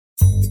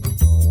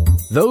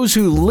Those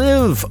who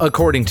live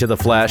according to the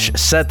flesh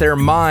set their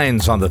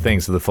minds on the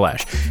things of the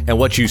flesh. And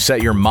what you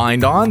set your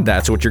mind on,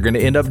 that's what you're going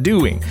to end up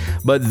doing.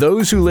 But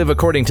those who live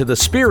according to the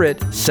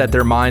Spirit set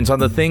their minds on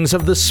the things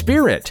of the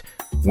Spirit,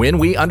 when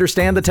we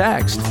understand the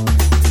text.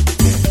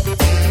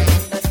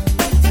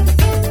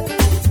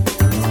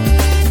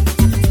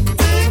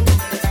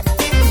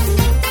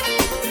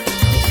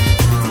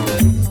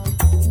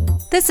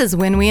 This is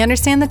When We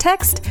Understand the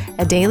Text,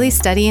 a daily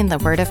study in the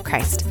Word of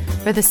Christ,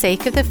 for the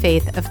sake of the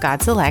faith of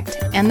God's elect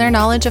and their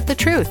knowledge of the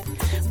truth,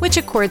 which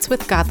accords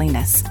with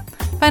godliness.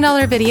 Find all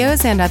our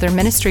videos and other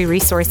ministry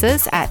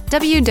resources at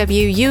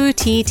www.utt.com.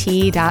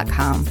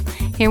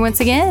 Here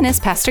once again is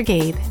Pastor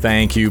Gabe.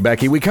 Thank you,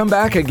 Becky. We come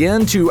back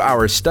again to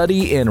our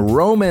study in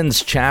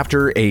Romans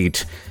chapter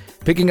 8,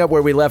 picking up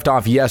where we left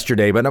off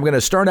yesterday, but I'm going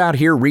to start out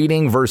here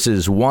reading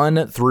verses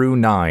 1 through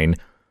 9.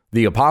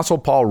 The Apostle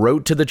Paul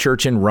wrote to the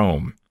church in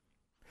Rome.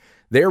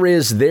 There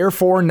is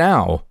therefore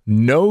now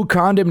no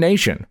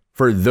condemnation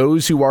for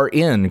those who are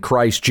in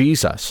Christ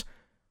Jesus.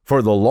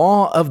 For the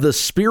law of the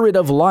Spirit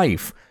of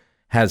life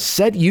has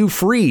set you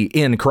free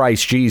in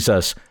Christ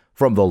Jesus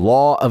from the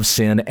law of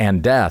sin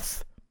and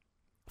death.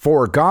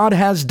 For God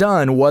has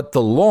done what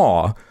the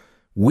law,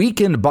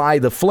 weakened by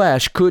the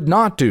flesh, could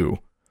not do,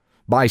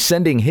 by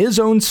sending his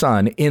own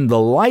Son in the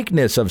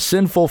likeness of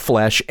sinful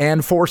flesh,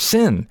 and for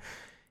sin.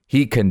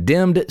 He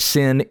condemned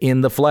sin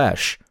in the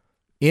flesh,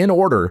 in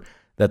order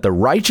that the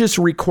righteous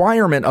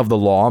requirement of the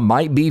law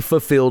might be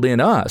fulfilled in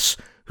us,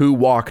 who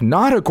walk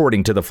not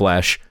according to the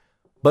flesh,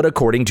 but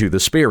according to the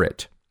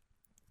Spirit.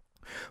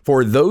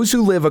 For those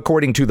who live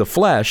according to the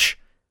flesh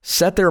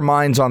set their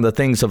minds on the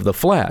things of the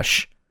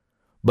flesh,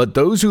 but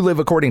those who live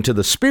according to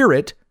the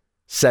Spirit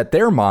set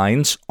their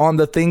minds on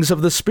the things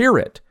of the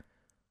Spirit.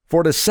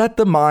 For to set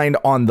the mind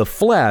on the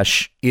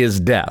flesh is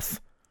death,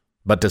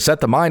 but to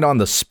set the mind on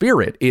the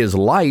Spirit is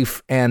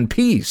life and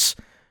peace.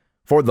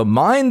 For the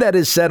mind that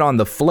is set on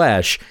the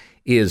flesh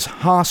is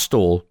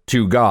hostile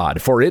to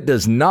God, for it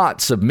does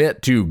not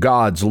submit to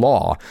God's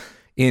law.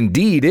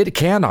 Indeed, it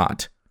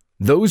cannot.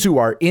 Those who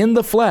are in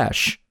the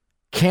flesh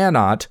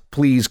cannot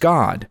please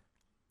God.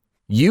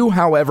 You,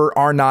 however,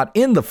 are not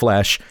in the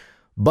flesh,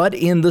 but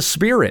in the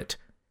Spirit,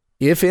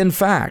 if in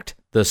fact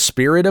the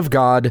Spirit of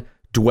God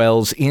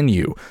dwells in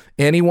you.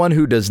 Anyone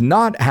who does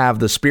not have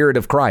the Spirit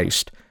of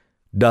Christ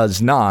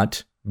does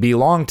not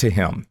belong to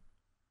him.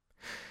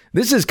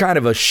 This is kind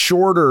of a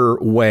shorter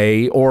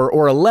way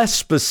or a less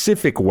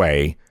specific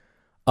way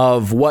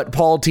of what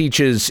Paul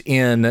teaches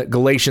in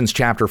Galatians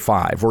chapter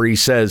 5, where he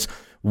says,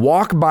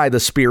 walk by the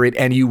Spirit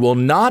and you will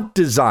not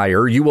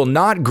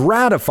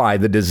gratify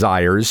the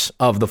desires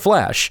of the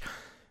flesh.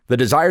 The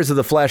desires of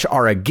the flesh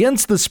are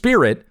against the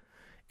Spirit,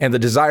 and the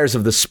desires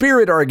of the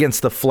Spirit are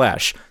against the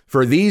flesh.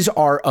 For these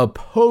are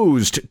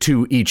opposed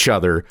to each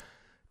other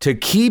to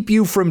keep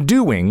you from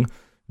doing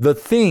the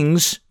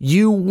things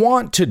you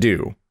want to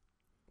do.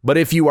 But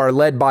if you are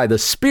led by the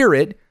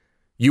Spirit,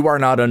 you are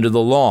not under the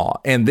law.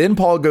 And then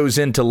Paul goes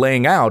into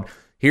laying out,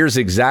 here's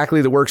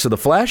exactly the works of the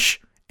flesh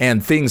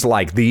and things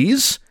like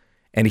these.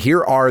 And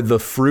here are the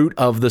fruit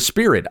of the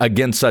Spirit.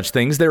 Against such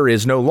things there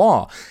is no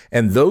law.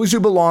 And those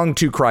who belong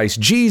to Christ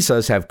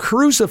Jesus have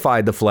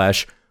crucified the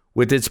flesh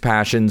with its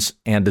passions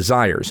and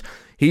desires.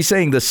 He's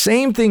saying the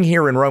same thing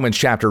here in Romans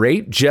chapter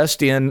 8,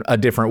 just in a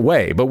different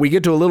way. But we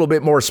get to a little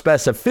bit more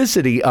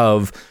specificity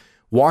of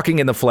walking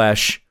in the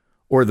flesh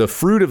or the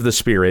fruit of the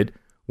Spirit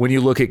when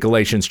you look at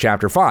Galatians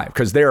chapter 5,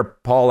 because there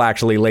Paul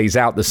actually lays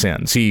out the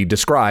sins. He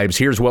describes,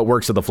 here's what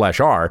works of the flesh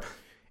are,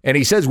 and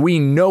he says we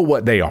know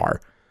what they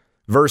are.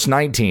 Verse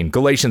 19,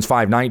 Galatians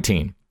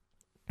 5:19.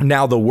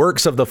 Now the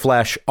works of the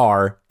flesh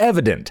are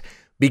evident.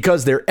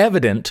 Because they're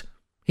evident,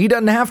 he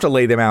doesn't have to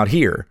lay them out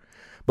here.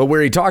 But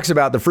where he talks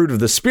about the fruit of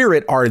the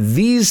Spirit are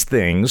these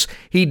things,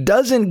 he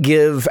doesn't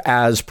give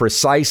as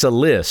precise a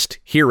list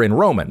here in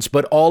Romans,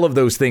 but all of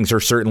those things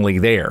are certainly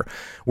there.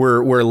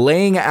 We're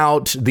laying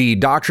out the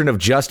doctrine of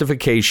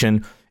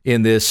justification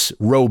in this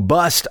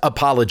robust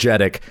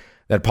apologetic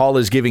that Paul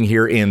is giving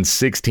here in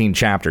 16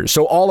 chapters.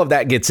 So all of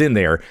that gets in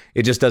there.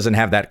 It just doesn't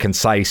have that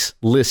concise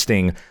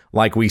listing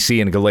like we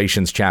see in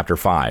Galatians chapter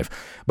 5.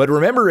 But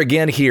remember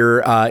again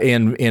here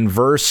in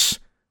verse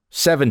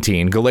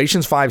 17,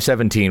 Galatians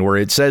 5:17, where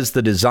it says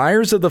the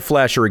desires of the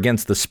flesh are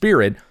against the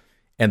Spirit,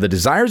 and the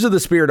desires of the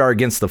Spirit are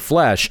against the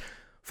flesh,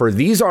 for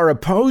these are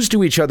opposed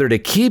to each other to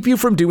keep you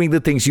from doing the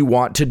things you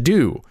want to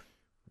do.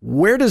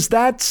 Where does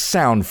that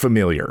sound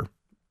familiar?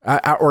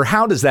 Or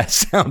how does that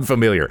sound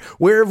familiar?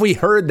 Where have we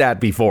heard that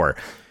before?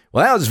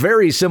 Well, that was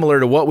very similar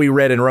to what we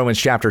read in Romans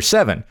chapter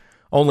 7,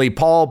 only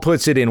Paul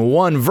puts it in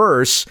one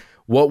verse,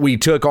 what we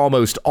took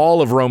almost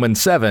all of Romans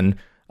 7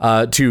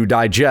 to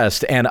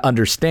digest and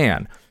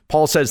understand.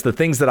 Paul says the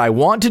things that I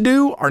want to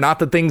do are not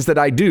the things that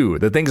I do.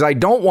 The things I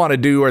don't want to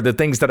do are the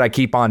things that I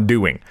keep on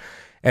doing.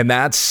 And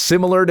that's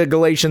similar to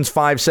Galatians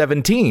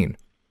 5:17.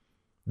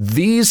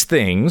 These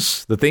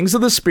things, the things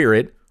of the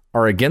Spirit,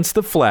 are against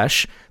the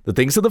flesh. The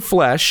things of the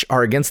flesh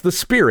are against the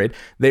Spirit.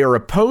 They are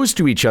opposed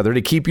to each other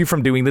to keep you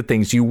from doing the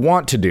things you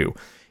want to do.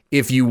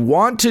 If you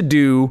want to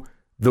do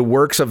the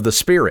works of the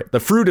Spirit, the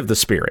fruit of the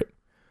Spirit,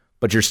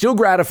 but you're still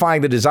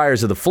gratifying the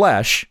desires of the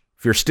flesh.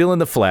 If you're still in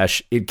the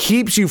flesh, it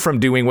keeps you from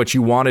doing what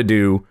you want to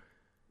do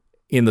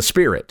in the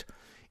Spirit.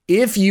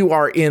 If you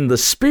are in the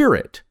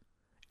Spirit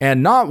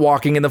and not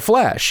walking in the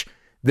flesh,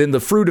 then the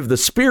fruit of the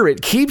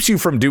Spirit keeps you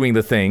from doing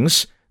the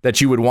things that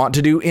you would want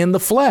to do in the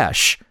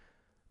flesh.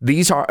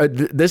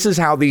 This is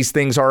how these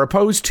things are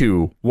opposed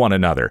to one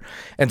another.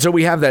 And so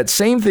we have that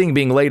same thing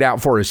being laid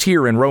out for us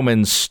here in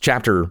Romans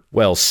chapter,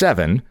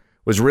 7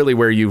 was really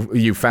where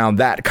you found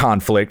that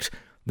conflict.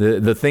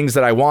 The things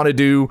that I want to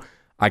do,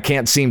 I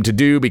can't seem to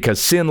do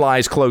because sin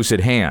lies close at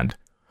hand.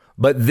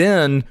 But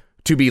then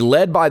to be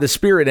led by the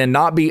Spirit and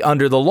not be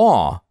under the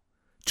law,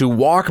 to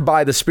walk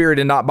by the Spirit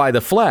and not by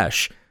the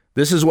flesh.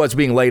 This is what's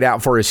being laid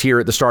out for us here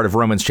at the start of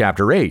Romans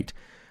chapter 8.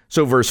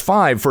 So verse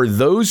 5, for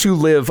those who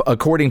live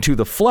according to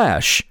the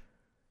flesh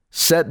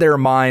set their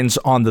minds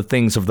on the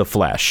things of the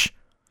flesh.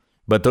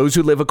 But those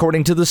who live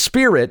according to the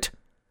Spirit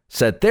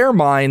set their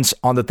minds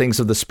on the things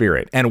of the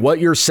Spirit. And what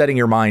you're setting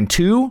your mind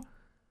to,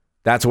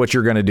 that's what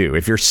you're going to do.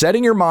 If you're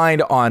setting your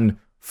mind on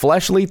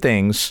fleshly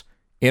things,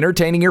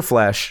 entertaining your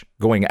flesh,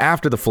 going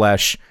after the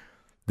flesh,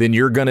 then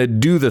you're going to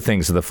do the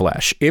things of the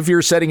flesh. If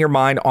you're setting your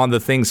mind on the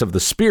things of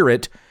the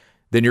Spirit,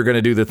 then you're going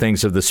to do the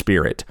things of the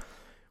Spirit.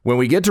 When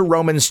we get to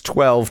Romans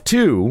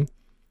 12:2,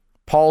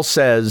 Paul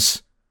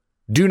says,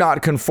 do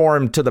not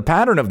conform to the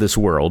pattern of this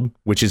world,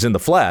 which is in the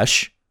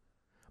flesh,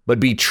 but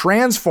be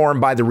transformed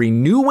by the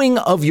renewing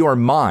of your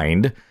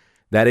mind,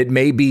 that it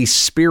may be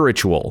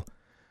spiritual.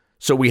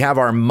 So we have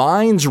our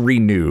minds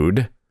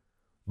renewed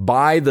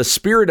by the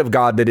Spirit of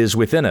God that is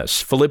within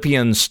us.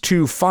 Philippians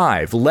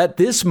 2:5, let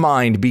this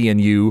mind be in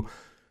you,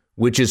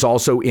 which is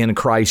also in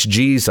Christ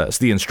Jesus.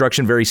 The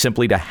instruction very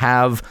simply to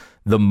have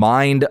the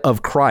mind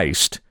of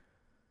Christ.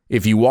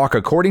 If you walk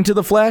according to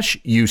the flesh,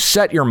 you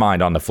set your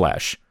mind on the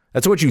flesh.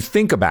 That's what you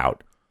think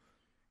about.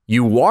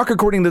 You walk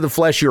according to the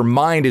flesh, your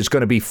mind is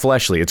going to be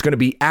fleshly. It's going to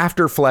be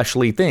after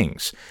fleshly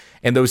things.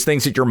 And those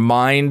things that your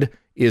mind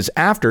is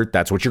after,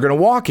 that's what you're going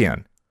to walk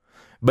in.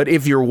 But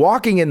if you're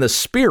walking in the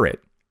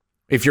Spirit,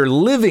 if you're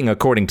living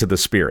according to the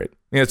Spirit,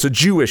 it's a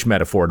Jewish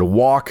metaphor. To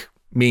walk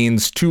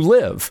means to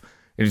live.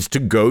 It is to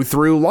go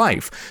through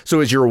life.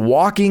 So as you're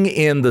walking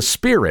in the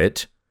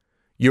Spirit,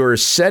 you're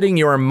setting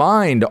your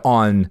mind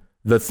on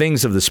the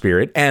things of the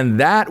Spirit, and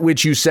that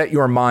which you set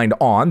your mind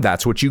on,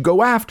 that's what you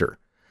go after.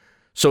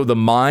 So the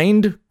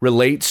mind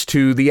relates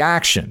to the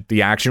action.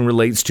 The action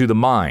relates to the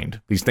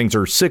mind. These things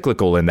are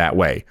cyclical in that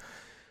way.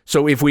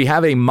 So if we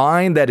have a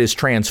mind that is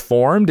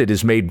transformed, it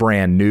is made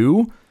brand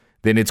new,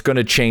 then it's going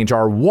to change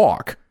our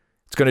walk.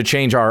 It's going to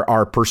change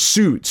our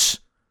pursuits,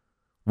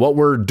 what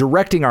we're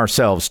directing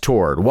ourselves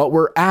toward, what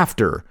we're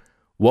after,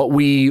 what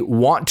we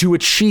want to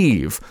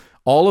achieve.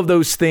 All of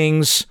those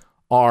things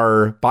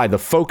are by the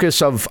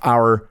focus of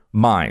our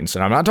minds.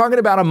 And I'm not talking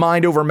about a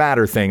mind over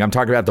matter thing. I'm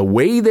talking about the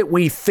way that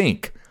we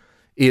think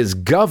is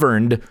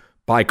governed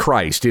by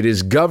Christ. It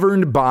is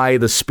governed by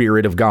the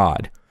Spirit of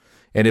God.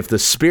 And if the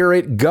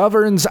Spirit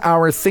governs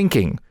our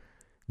thinking,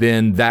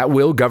 then that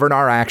will govern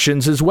our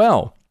actions as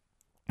well.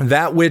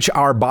 That which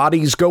our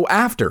bodies go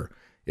after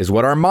is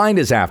what our mind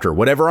is after.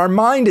 Whatever our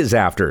mind is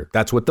after,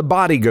 that's what the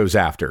body goes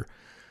after.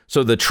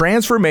 So the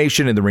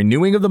transformation and the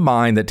renewing of the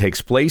mind that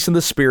takes place in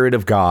the Spirit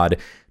of God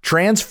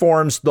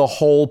transforms the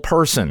whole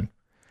person.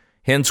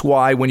 Hence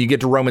why when you get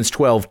to Romans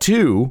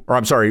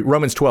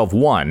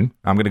 12:1,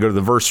 I'm going to go to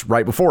the verse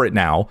right before it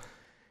now.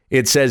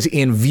 It says,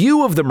 in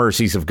view of the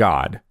mercies of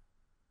God,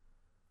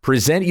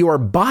 present your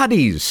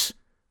bodies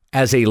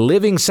as a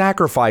living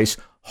sacrifice,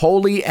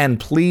 holy and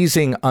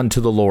pleasing unto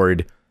the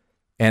Lord,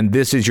 and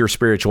this is your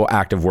spiritual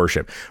act of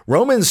worship.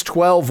 Romans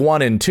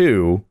 12:1 and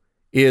 2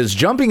 is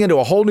jumping into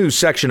a whole new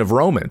section of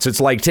Romans.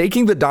 It's like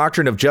taking the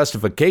doctrine of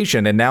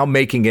justification and now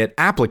making it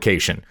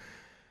application.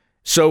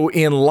 So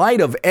in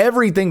light of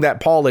everything that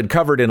Paul had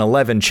covered in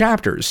 11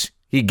 chapters,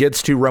 he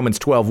gets to Romans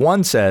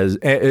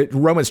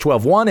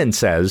 12:1 and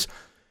says,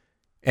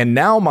 and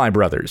now, my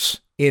brothers,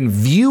 in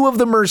view of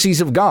the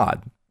mercies of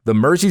God, the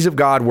mercies of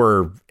God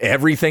were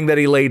everything that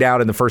he laid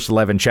out in the first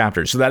 11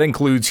 chapters. So that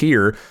includes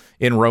here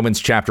in Romans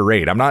chapter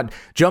 8. I'm not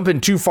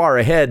jumping too far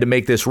ahead to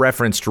make this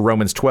reference to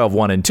Romans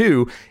 12:1 and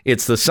 2.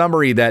 It's the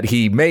summary that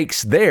he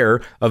makes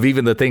there of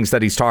even the things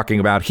that he's talking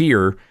about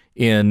here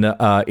in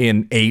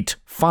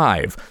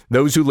 8:5.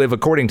 Those who live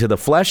according to the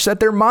flesh set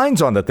their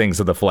minds on the things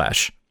of the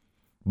flesh.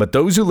 But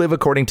those who live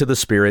according to the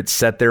Spirit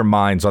set their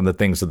minds on the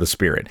things of the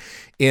Spirit.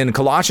 In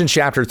Colossians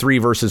chapter 3,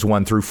 verses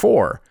 1 through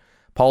 4,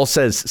 Paul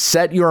says,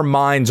 set your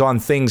minds on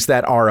things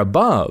that are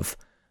above,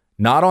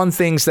 not on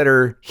things that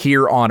are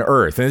here on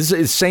earth. And this is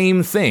the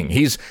same thing.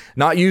 He's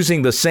not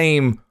using the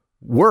same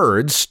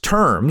words,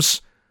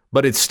 terms,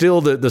 but it's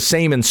still the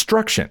same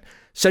instruction.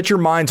 Set your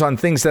minds on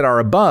things that are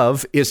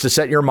above is to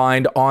set your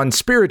mind on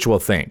spiritual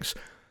things.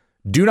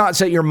 Do not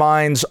set your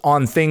minds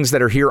on things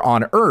that are here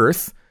on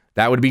earth.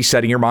 That would be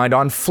setting your mind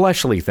on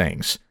fleshly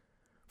things.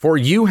 For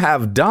you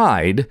have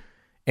died,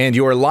 and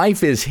your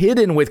life is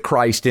hidden with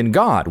Christ in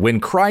God. When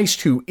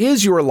Christ, who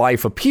is your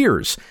life,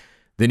 appears,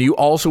 then you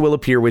also will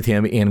appear with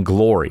him in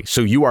glory.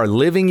 So you are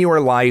living your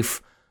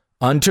life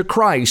unto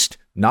Christ,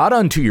 not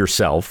unto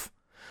yourself,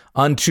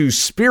 unto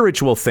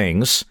spiritual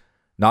things,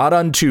 not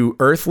unto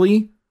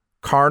earthly,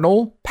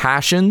 carnal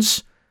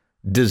passions,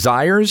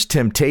 desires,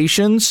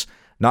 temptations,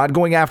 not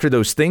going after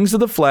those things of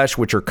the flesh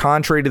which are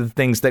contrary to the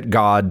things that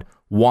God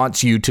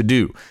wants you to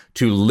do,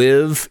 to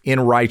live in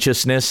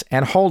righteousness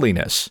and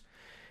holiness.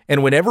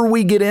 And whenever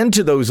we get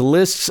into those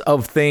lists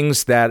of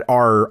things that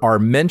are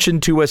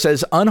mentioned to us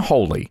as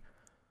unholy,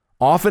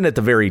 often at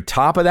the very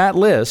top of that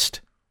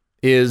list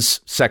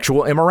is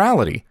sexual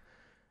immorality.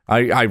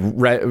 I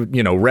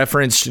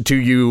referenced to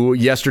you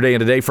yesterday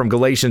and today from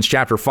Galatians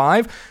chapter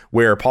 5,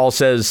 where Paul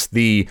says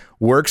the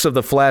works of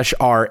the flesh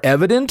are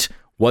evident.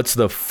 What's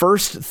the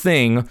first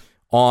thing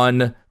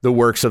on the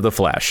works of the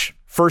flesh?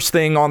 First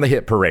thing on the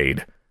hit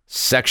parade: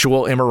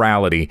 sexual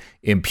immorality,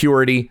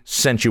 impurity,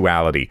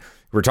 sensuality.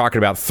 We're talking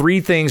about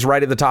three things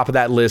right at the top of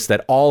that list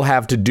that all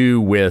have to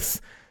do with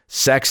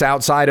sex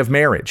outside of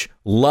marriage,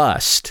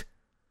 lust,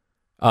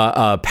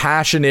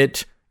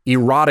 passionate,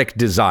 erotic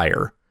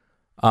desire,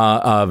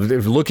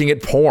 looking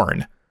at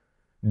porn,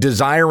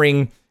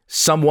 desiring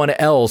someone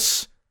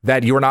else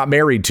that you're not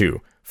married to,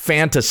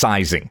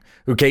 fantasizing.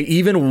 Okay,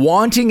 even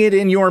wanting it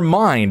in your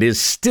mind is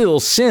still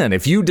sin.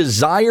 If you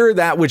desire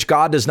that which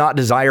God does not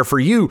desire for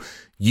you,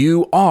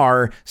 you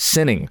are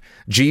sinning.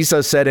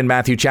 Jesus said in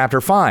Matthew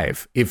chapter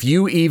 5, if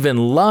you even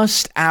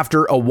lust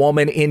after a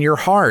woman in your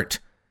heart,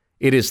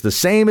 it is the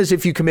same as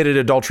if you committed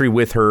adultery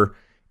with her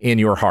in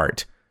your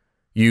heart.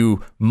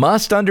 You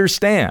must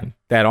understand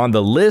that on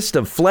the list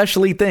of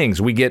fleshly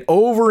things we get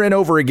over and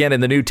over again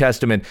in the New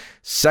Testament,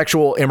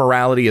 sexual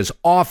immorality is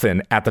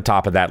often at the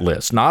top of that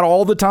list. Not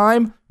all the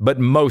time, but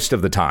most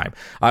of the time.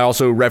 I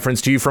also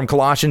referenced to you from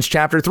Colossians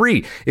chapter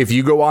 3. If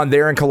you go on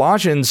there in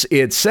Colossians,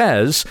 it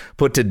says,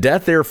 put to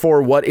death,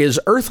 therefore, what is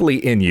earthly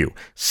in you: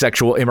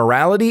 sexual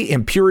immorality,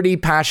 impurity,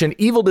 passion,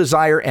 evil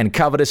desire, and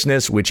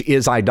covetousness, which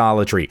is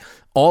idolatry.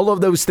 All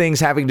of those things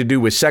having to do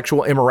with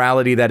sexual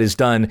immorality that is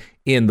done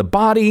in the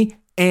body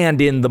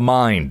and in the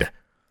mind.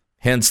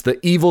 Hence the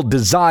evil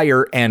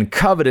desire and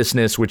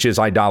covetousness, which is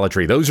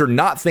idolatry. Those are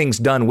not things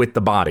done with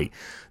the body.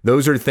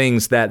 Those are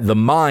things that the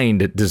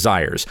mind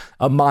desires,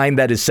 a mind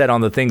that is set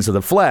on the things of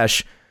the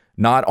flesh,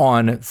 not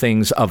on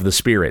things of the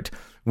spirit.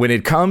 When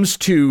it comes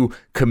to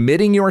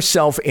committing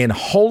yourself in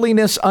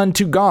holiness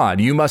unto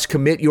God, you must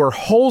commit your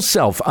whole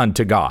self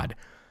unto God.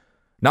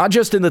 Not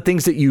just in the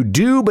things that you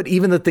do, but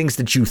even the things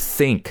that you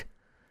think,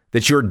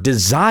 that your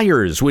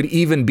desires would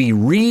even be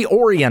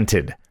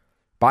reoriented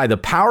by the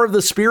power of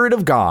the Spirit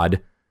of God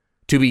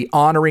to be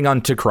honoring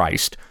unto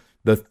Christ.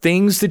 The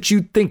things that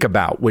you think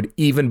about would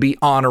even be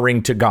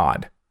honoring to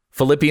God.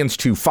 Philippians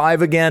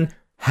 2:5 again,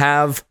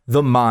 have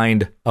the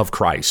mind of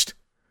Christ.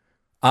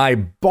 I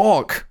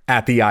balk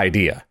at the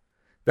idea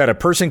that a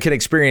person can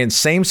experience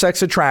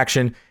same-sex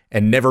attraction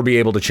and never be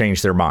able to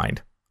change their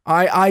mind.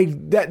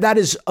 That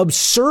is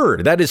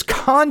absurd. That is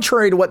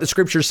contrary to what the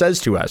scripture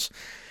says to us.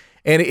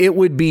 And it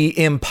would be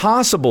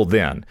impossible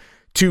then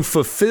to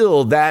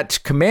fulfill that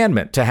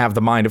commandment to have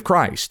the mind of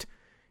Christ.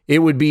 It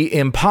would be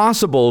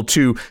impossible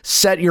to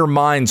set your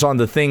minds on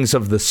the things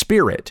of the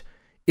Spirit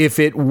if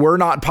it were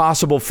not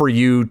possible for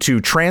you to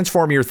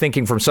transform your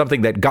thinking from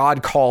something that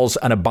God calls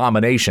an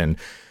abomination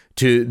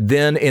to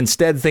then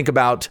instead think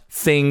about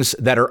things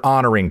that are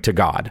honoring to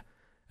God.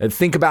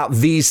 Think about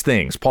these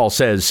things. Paul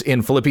says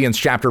in Philippians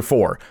chapter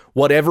 4,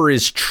 whatever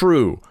is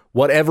true,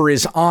 whatever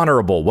is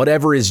honorable,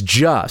 whatever is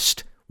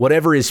just,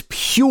 whatever is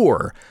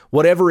pure,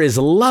 whatever is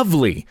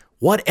lovely,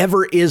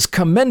 whatever is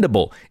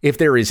commendable, if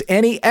there is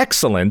any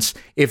excellence,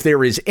 if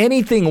there is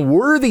anything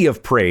worthy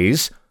of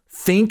praise,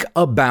 think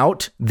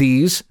about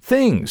these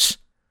things.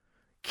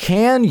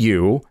 Can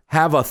you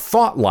have a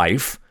thought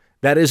life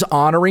that is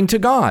honoring to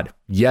God?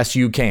 Yes,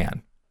 you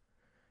can.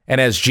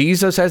 And as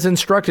Jesus has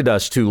instructed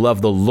us to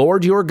love the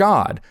Lord your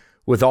God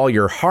with all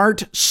your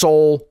heart,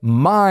 soul,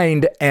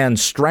 mind, and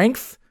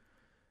strength,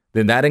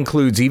 then that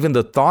includes even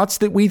the thoughts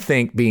that we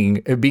think,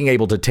 being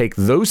able to take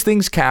those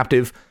things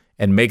captive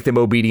and make them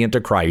obedient to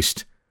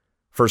Christ.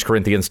 1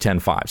 Corinthians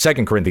 10:5,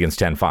 2 Corinthians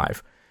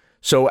 10:5.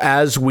 So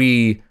as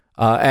we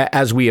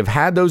have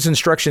had those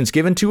instructions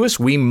given to us,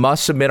 we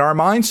must submit our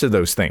minds to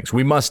those things.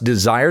 We must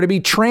desire to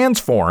be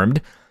transformed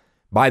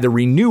by the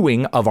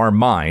renewing of our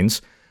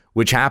minds,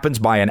 which happens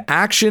by an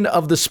action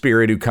of the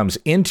Spirit who comes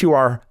into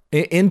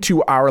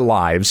our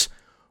lives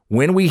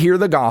when we hear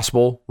the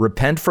gospel,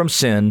 repent from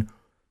sin,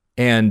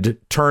 and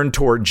turn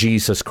toward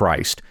Jesus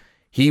Christ.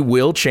 He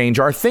will change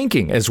our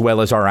thinking as well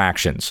as our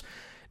actions.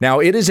 Now,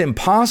 it is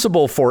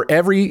impossible for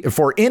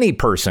any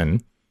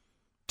person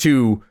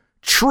to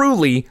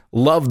truly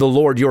love the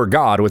Lord your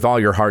God with all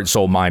your heart,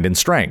 soul, mind, and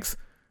strength.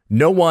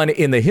 No one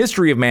in the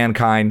history of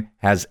mankind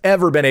has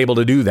ever been able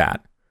to do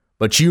that.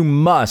 But you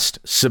must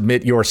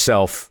submit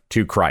yourself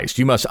to Christ.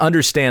 You must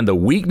understand the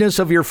weakness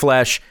of your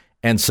flesh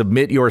and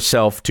submit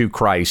yourself to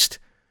Christ,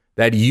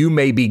 that you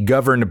may be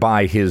governed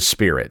by his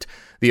Spirit.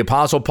 The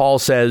Apostle Paul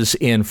says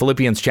in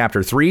Philippians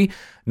chapter 3,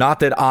 not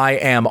that I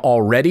am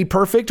already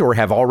perfect or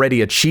have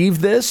already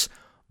achieved this,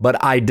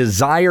 but I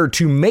desire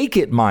to make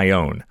it my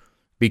own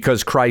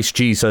because Christ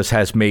Jesus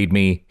has made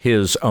me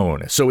his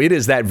own. So it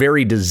is that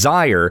very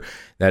desire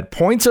that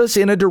points us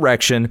in a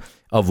direction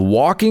of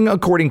walking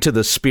according to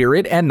the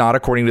Spirit and not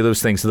according to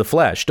those things of the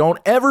flesh. Don't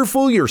ever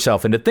fool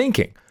yourself into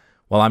thinking,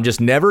 well, I'm just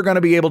never going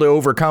to be able to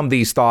overcome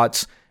these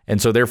thoughts, and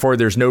so therefore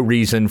there's no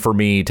reason for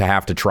me to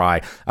have to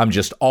try. I'm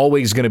just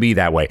always going to be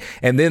that way.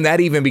 And then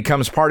that even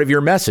becomes part of your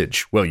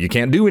message. Well, you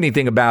can't do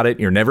anything about it.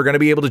 You're never going to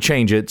be able to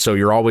change it, so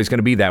you're always going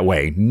to be that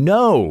way.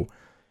 No.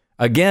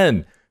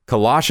 Again,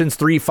 Colossians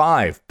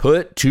 3:5,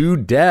 put to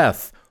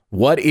death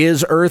what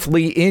is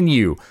earthly in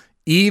you,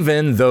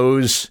 even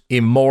those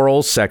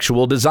immoral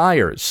sexual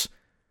desires.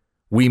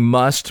 We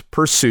must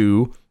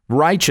pursue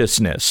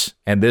righteousness,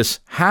 and this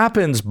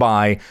happens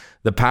by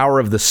the power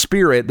of the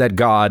Spirit that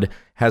God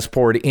has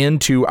poured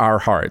into our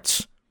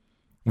hearts.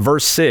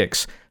 Verse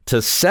 6,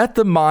 to set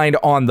the mind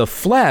on the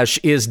flesh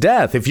is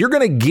death. If you're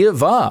going to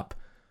give up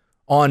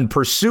on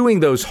pursuing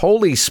those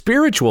holy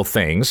spiritual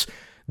things,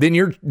 then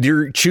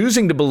you're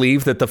choosing to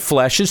believe that the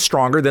flesh is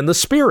stronger than the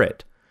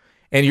Spirit.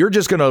 And you're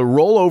just going to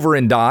roll over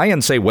and die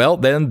and say, well,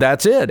 then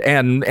that's it.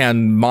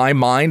 And my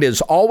mind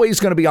is always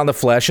going to be on the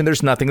flesh and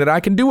there's nothing that I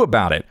can do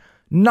about it.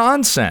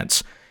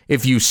 Nonsense.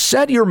 If you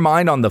set your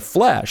mind on the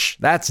flesh,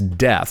 that's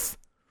death.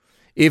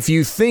 If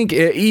you think,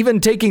 even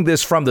taking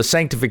this from the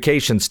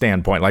sanctification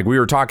standpoint, like we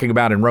were talking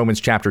about in Romans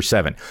chapter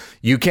 7,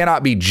 you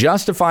cannot be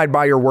justified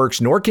by your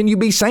works, nor can you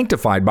be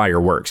sanctified by your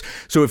works.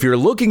 So if you're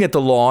looking at the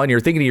law and you're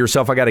thinking to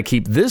yourself, I got to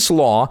keep this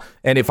law,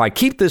 and if I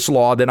keep this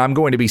law, then I'm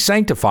going to be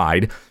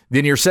sanctified,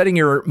 then you're setting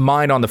your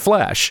mind on the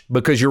flesh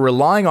because you're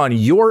relying on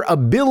your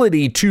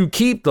ability to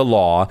keep the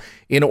law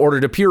in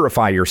order to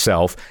purify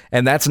yourself.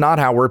 And that's not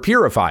how we're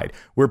purified.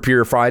 We're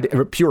purified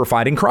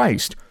in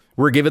Christ.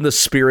 We're given the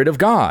Spirit of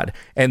God,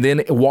 and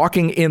then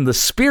walking in the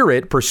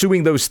Spirit,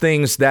 pursuing those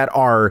things that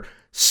are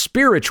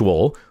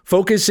spiritual,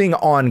 focusing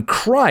on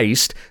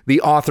Christ,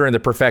 the author and the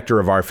perfecter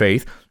of our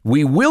faith,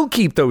 we will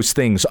keep those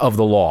things of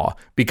the law,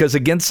 because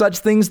against such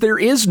things there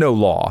is no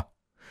law.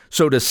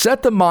 So to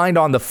set the mind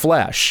on the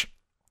flesh,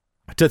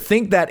 to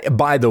think that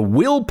by the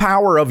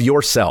willpower of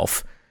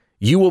yourself,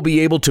 you will be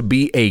able to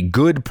be a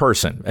good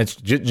person, it's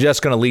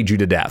just going to lead you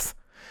to death.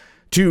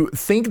 To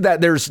think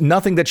that there's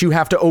nothing that you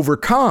have to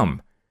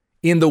overcome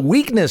in the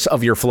weakness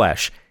of your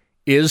flesh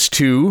is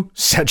to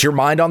set your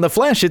mind on the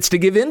flesh. It's to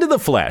give into the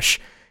flesh.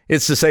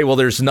 It's to say, well,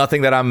 there's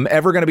nothing that I'm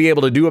ever going to be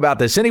able to do about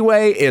this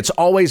anyway. It's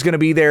always going to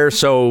be there.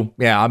 So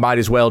yeah, I might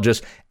as well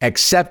just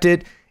accept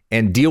it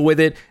and deal with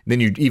it. Then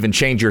you even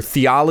change your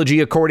theology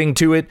according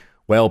to it.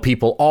 Well,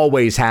 people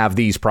always have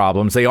these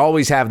problems. They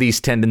always have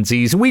these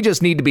tendencies. And we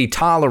just need to be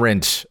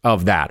tolerant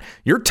of that.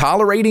 You're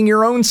tolerating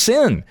your own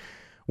sin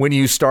when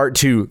you start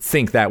to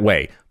think that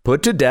way.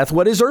 Put to death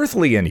what is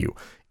earthly in you.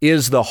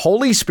 Is the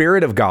Holy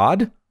Spirit of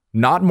God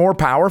not more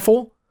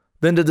powerful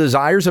than the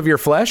desires of your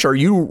flesh? Are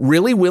you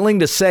really willing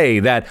to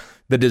say that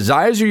the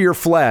desires of your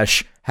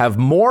flesh have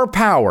more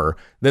power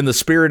than the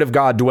Spirit of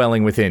God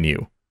dwelling within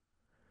you?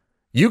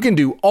 You can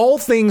do all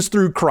things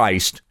through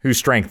Christ who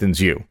strengthens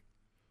you.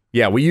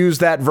 Yeah, we use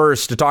that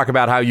verse to talk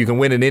about how you can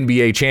win an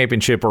NBA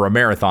championship or a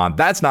marathon.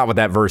 That's not what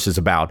that verse is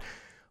about.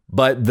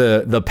 But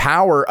the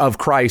power of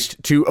Christ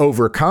to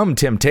overcome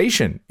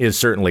temptation is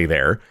certainly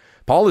there.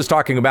 Paul is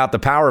talking about the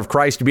power of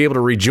Christ to be able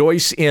to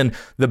rejoice in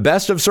the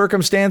best of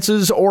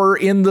circumstances or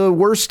in the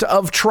worst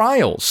of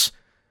trials.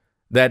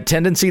 That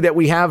tendency that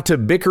we have to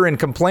bicker and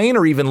complain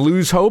or even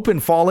lose hope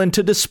and fall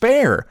into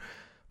despair.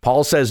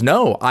 Paul says,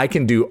 no, I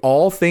can do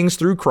all things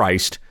through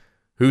Christ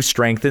who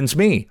strengthens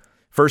me.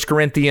 1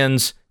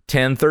 Corinthians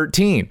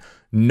 10:13.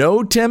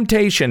 No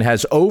temptation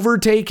has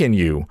overtaken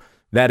you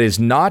that is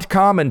not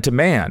common to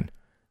man.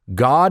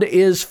 God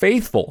is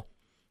faithful,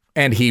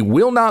 and he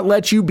will not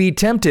let you be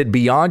tempted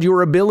beyond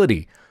your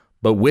ability.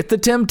 But with the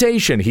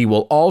temptation, he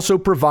will also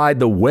provide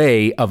the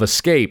way of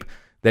escape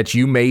that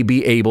you may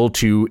be able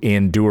to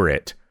endure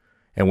it.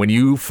 And when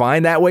you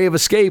find that way of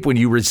escape, when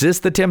you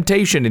resist the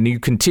temptation and you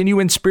continue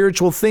in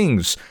spiritual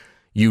things,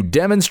 you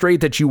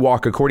demonstrate that you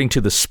walk according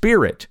to the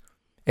Spirit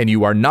and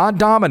you are not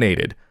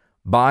dominated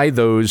by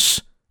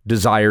those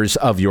desires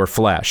of your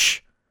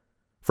flesh.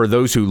 For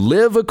those who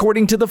live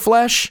according to the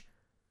flesh,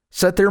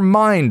 set their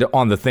mind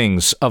on the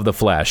things of the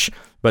flesh,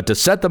 but to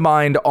set the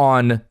mind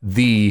on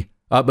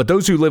but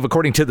those who live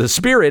according to the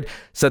Spirit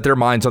set their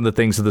minds on the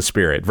things of the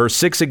Spirit. Verse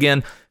 6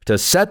 again, to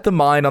set the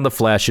mind on the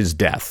flesh is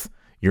death.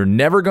 You're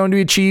never going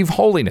to achieve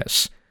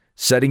holiness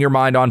setting your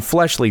mind on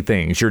fleshly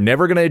things. You're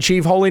never going to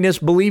achieve holiness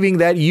believing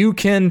that you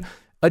can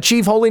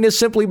achieve holiness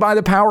simply by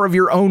the power of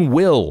your own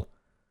will.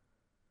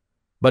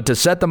 But to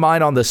set the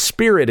mind on the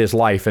Spirit is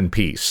life and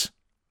peace.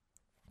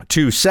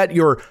 To set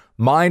your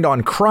mind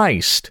on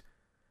Christ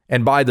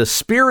and by the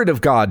Spirit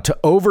of God to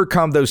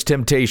overcome those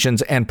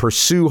temptations and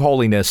pursue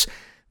holiness,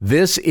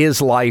 this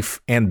is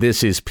life and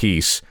this is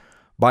peace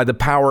by the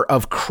power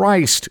of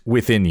Christ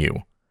within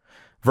you.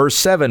 Verse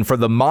 7, for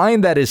the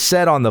mind that is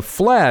set on the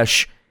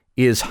flesh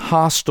is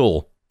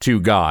hostile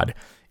to God.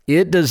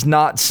 It does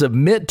not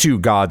submit to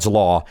God's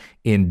law.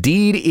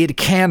 Indeed, it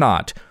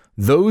cannot.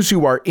 those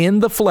who are in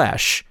the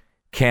flesh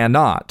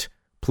cannot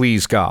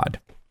please God.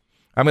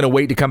 I'm going to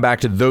wait to come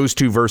back to those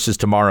two verses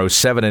tomorrow,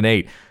 7 and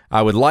 8.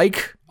 I would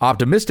like,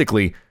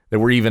 optimistically, that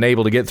we're even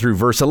able to get through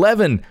verse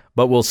 11,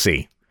 but we'll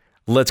see.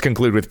 Let's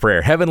conclude with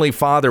prayer. Heavenly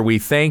Father, we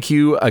thank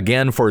you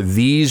again for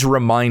these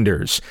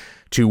reminders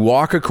to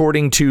walk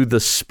according to the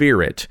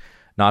Spirit,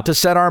 not to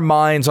set our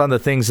minds on the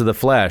things of the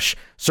flesh,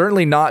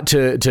 certainly not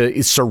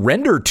to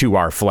surrender to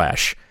our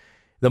flesh.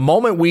 The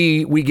moment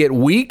we get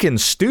weak and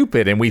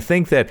stupid and we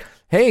think that,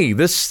 hey,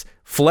 this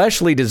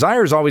fleshly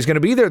desire is always going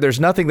to be there, there's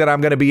nothing that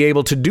I'm going to be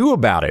able to do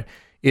about it,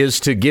 is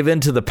to give in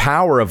to the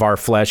power of our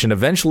flesh. And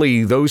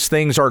eventually those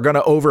things are going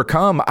to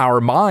overcome our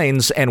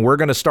minds, and we're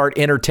going to start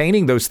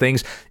entertaining those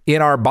things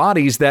in our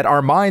bodies that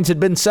our minds had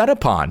been set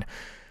upon.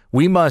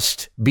 We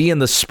must be in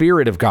the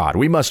Spirit of God.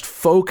 We must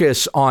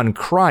focus on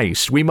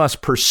Christ. We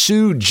must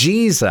pursue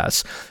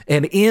Jesus.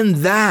 And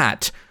in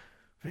that,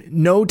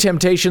 no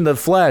temptation of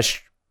the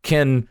flesh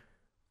can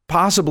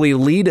possibly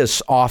lead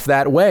us off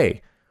that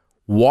way.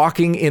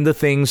 Walking in the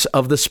things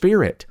of the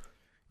Spirit.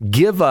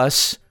 Give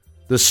us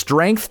the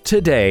strength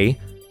today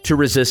to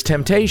resist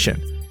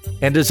temptation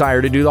and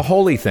desire to do the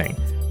holy thing,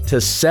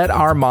 to set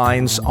our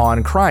minds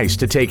on Christ,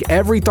 to take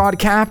every thought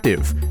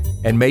captive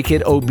and make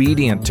it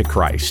obedient to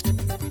Christ.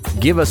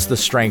 Give us the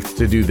strength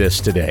to do this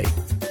today.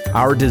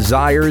 Our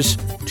desires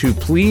to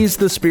please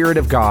the Spirit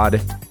of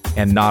God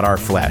and not our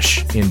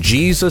flesh. In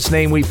Jesus'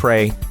 name we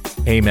pray,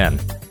 amen.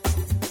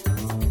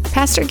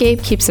 Pastor Gabe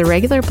keeps a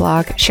regular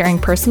blog sharing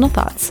personal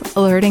thoughts,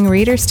 alerting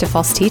readers to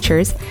false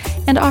teachers,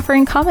 and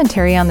offering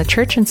commentary on the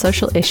church and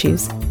social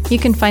issues. You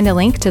can find a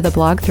link to the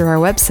blog through our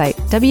website,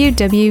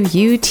 www.utt.com.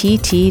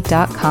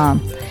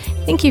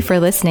 Thank you for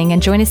listening,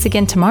 and join us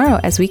again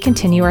tomorrow as we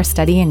continue our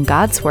study in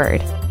God's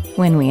Word,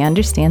 when we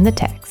understand the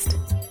text.